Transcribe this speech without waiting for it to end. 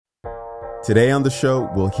Today on the show,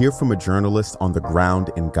 we'll hear from a journalist on the ground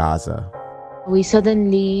in Gaza. We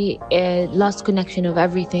suddenly lost connection of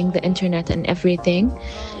everything, the internet and everything,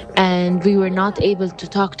 and we were not able to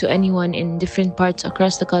talk to anyone in different parts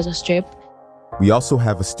across the Gaza Strip. We also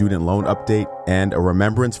have a student loan update and a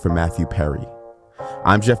remembrance for Matthew Perry.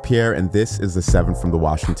 I'm Jeff Pierre, and this is The 7 from The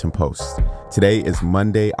Washington Post. Today is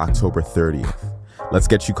Monday, October 30th. Let's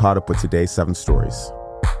get you caught up with today's 7 stories.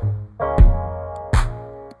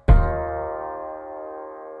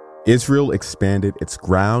 Israel expanded its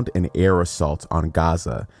ground and air assault on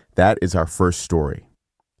Gaza. That is our first story.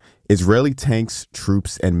 Israeli tanks,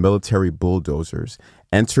 troops, and military bulldozers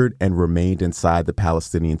entered and remained inside the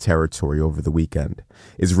Palestinian territory over the weekend.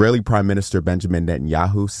 Israeli Prime Minister Benjamin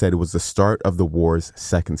Netanyahu said it was the start of the war's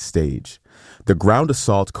second stage. The ground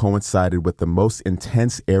assault coincided with the most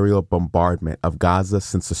intense aerial bombardment of Gaza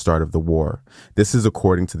since the start of the war. This is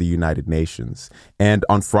according to the United Nations. And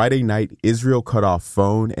on Friday night, Israel cut off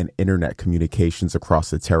phone and internet communications across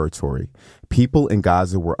the territory. People in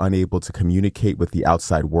Gaza were unable to communicate with the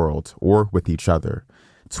outside world or with each other.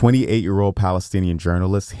 28-year-old Palestinian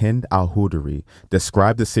journalist Hind al-Hudari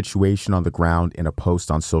described the situation on the ground in a post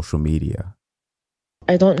on social media.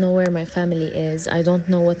 I don't know where my family is. I don't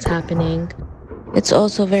know what's happening. It's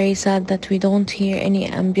also very sad that we don't hear any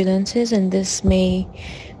ambulances, and this may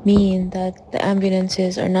mean that the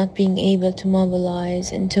ambulances are not being able to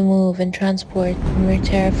mobilize and to move and transport, and we're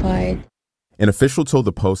terrified. An official told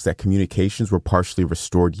the Post that communications were partially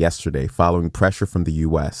restored yesterday following pressure from the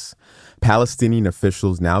U.S. Palestinian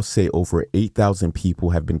officials now say over 8,000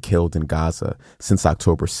 people have been killed in Gaza since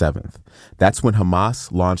October 7th. That's when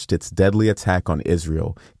Hamas launched its deadly attack on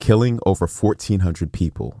Israel, killing over 1,400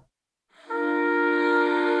 people.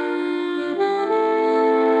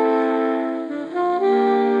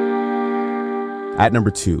 At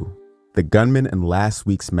number 2, the gunman in last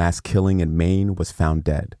week's mass killing in Maine was found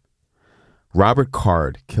dead. Robert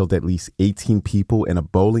Card killed at least 18 people in a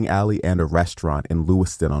bowling alley and a restaurant in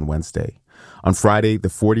Lewiston on Wednesday. On Friday, the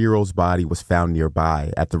 40-year-old's body was found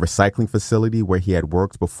nearby at the recycling facility where he had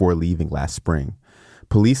worked before leaving last spring.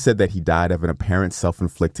 Police said that he died of an apparent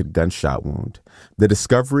self-inflicted gunshot wound. The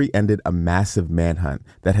discovery ended a massive manhunt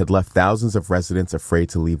that had left thousands of residents afraid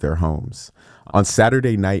to leave their homes. On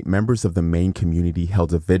Saturday night, members of the Maine community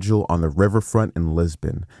held a vigil on the riverfront in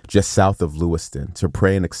Lisbon, just south of Lewiston, to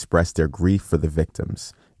pray and express their grief for the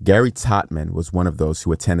victims. Gary Totman was one of those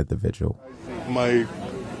who attended the vigil. My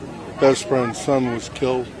best friend's son was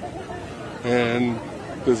killed, and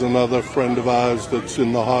there's another friend of ours that's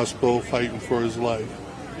in the hospital fighting for his life.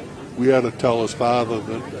 We had to tell his father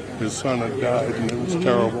that his son had died, and it was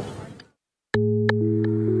terrible.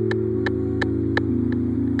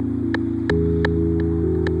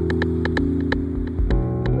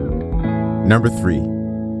 Number 3,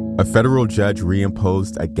 a federal judge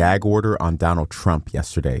reimposed a gag order on Donald Trump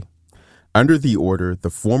yesterday. Under the order, the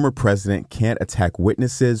former president can't attack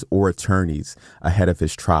witnesses or attorneys ahead of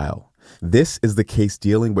his trial. This is the case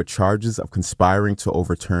dealing with charges of conspiring to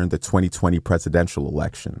overturn the 2020 presidential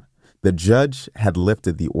election. The judge had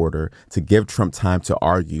lifted the order to give Trump time to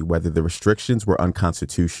argue whether the restrictions were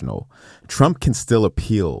unconstitutional. Trump can still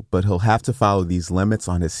appeal, but he'll have to follow these limits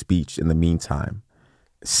on his speech in the meantime.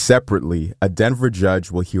 Separately, a Denver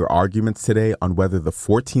judge will hear arguments today on whether the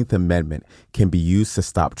 14th Amendment can be used to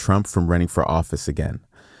stop Trump from running for office again.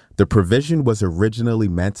 The provision was originally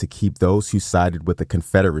meant to keep those who sided with the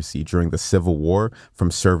Confederacy during the Civil War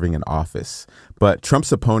from serving in office. But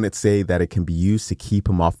Trump's opponents say that it can be used to keep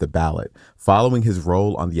him off the ballot, following his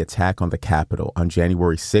role on the attack on the Capitol on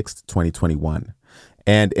January 6, 2021.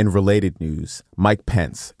 And in related news, Mike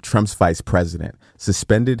Pence, Trump's vice president,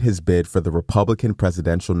 suspended his bid for the Republican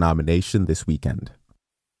presidential nomination this weekend.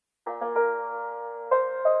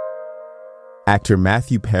 Actor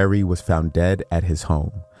Matthew Perry was found dead at his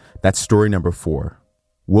home. That's story number 4.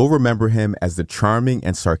 We'll remember him as the charming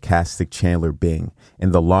and sarcastic Chandler Bing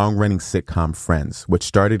in the long-running sitcom Friends, which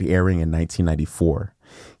started airing in 1994.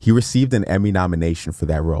 He received an Emmy nomination for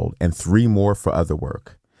that role and 3 more for other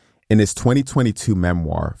work. In his 2022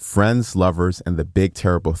 memoir, Friends, Lovers, and the Big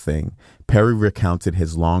Terrible Thing, Perry recounted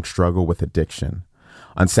his long struggle with addiction.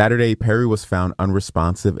 On Saturday, Perry was found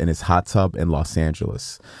unresponsive in his hot tub in Los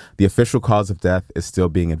Angeles. The official cause of death is still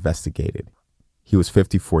being investigated. He was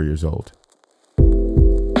 54 years old.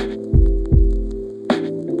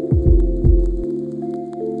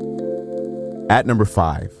 At number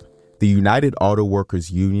 5, the United Auto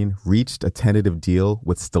Workers Union reached a tentative deal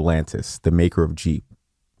with Stellantis, the maker of Jeep.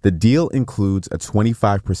 The deal includes a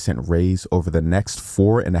 25% raise over the next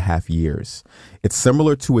 4.5 years. It's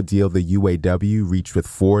similar to a deal the UAW reached with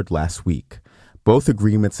Ford last week. Both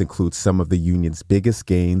agreements include some of the union's biggest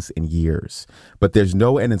gains in years, but there's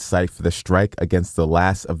no end in sight for the strike against the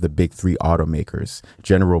last of the big three automakers,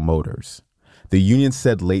 General Motors. The union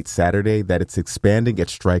said late Saturday that it's expanding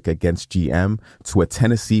its strike against GM to a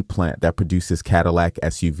Tennessee plant that produces Cadillac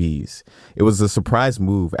SUVs. It was a surprise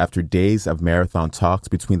move after days of marathon talks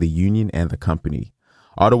between the union and the company.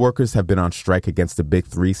 Auto workers have been on strike against the big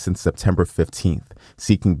three since September 15th,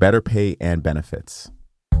 seeking better pay and benefits.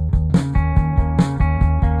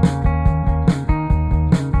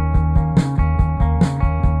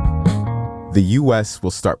 The U.S.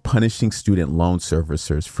 will start punishing student loan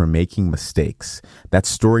servicers for making mistakes. That's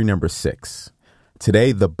story number 6.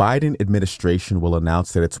 Today, the Biden administration will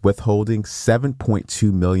announce that it's withholding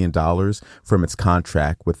 $7.2 million from its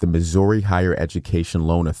contract with the Missouri Higher Education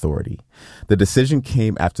Loan Authority. The decision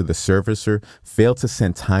came after the servicer failed to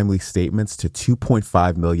send timely statements to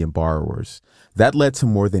 2.5 million borrowers. That led to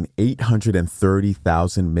more than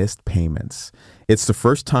 830,000 missed payments. It's the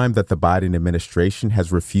first time that the Biden administration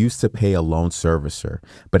has refused to pay a loan servicer,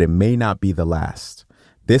 but it may not be the last.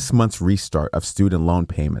 This month's restart of student loan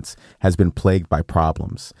payments has been plagued by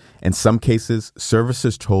problems. In some cases,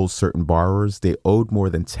 servicers told certain borrowers they owed more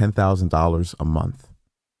than $10,000 a month.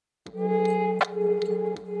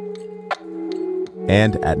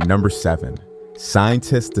 And at number 7,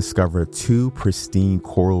 scientists discovered 2 pristine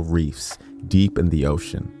coral reefs deep in the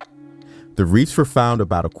ocean. The reefs were found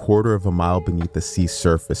about a quarter of a mile beneath the sea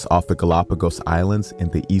surface off the Galapagos Islands in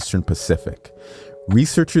the eastern Pacific.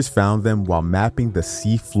 Researchers found them while mapping the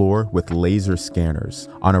sea floor with laser scanners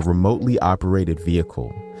on a remotely operated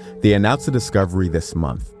vehicle. They announced the discovery this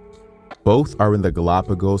month. Both are in the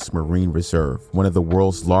Galapagos Marine Reserve, one of the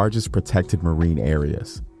world's largest protected marine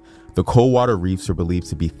areas. The coldwater reefs are believed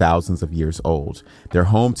to be thousands of years old. They're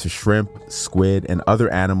home to shrimp, squid, and other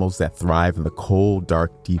animals that thrive in the cold,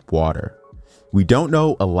 dark, deep water. We don't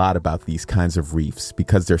know a lot about these kinds of reefs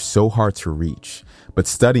because they're so hard to reach, but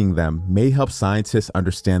studying them may help scientists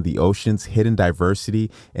understand the ocean's hidden diversity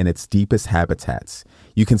and its deepest habitats.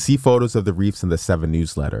 You can see photos of the reefs in the 7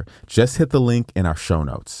 newsletter. Just hit the link in our show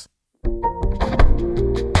notes.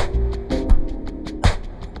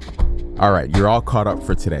 All right, you're all caught up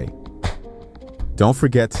for today. Don't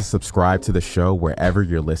forget to subscribe to the show wherever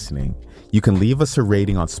you're listening. You can leave us a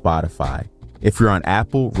rating on Spotify. If you're on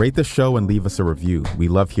Apple, rate the show and leave us a review. We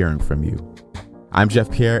love hearing from you. I'm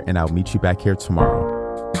Jeff Pierre, and I'll meet you back here tomorrow.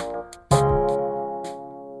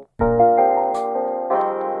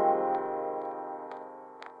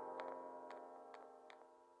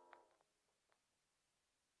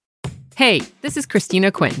 Hey, this is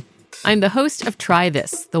Christina Quinn. I'm the host of Try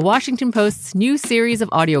This, the Washington Post's new series of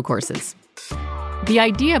audio courses. The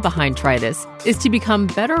idea behind Try This is to become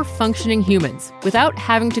better functioning humans without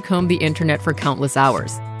having to comb the internet for countless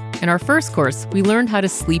hours. In our first course, we learned how to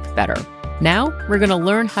sleep better. Now, we're going to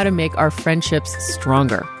learn how to make our friendships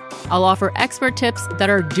stronger. I'll offer expert tips that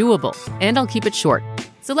are doable, and I'll keep it short.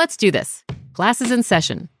 So let's do this. Class is in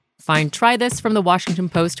session. Find Try This from the Washington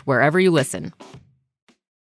Post wherever you listen.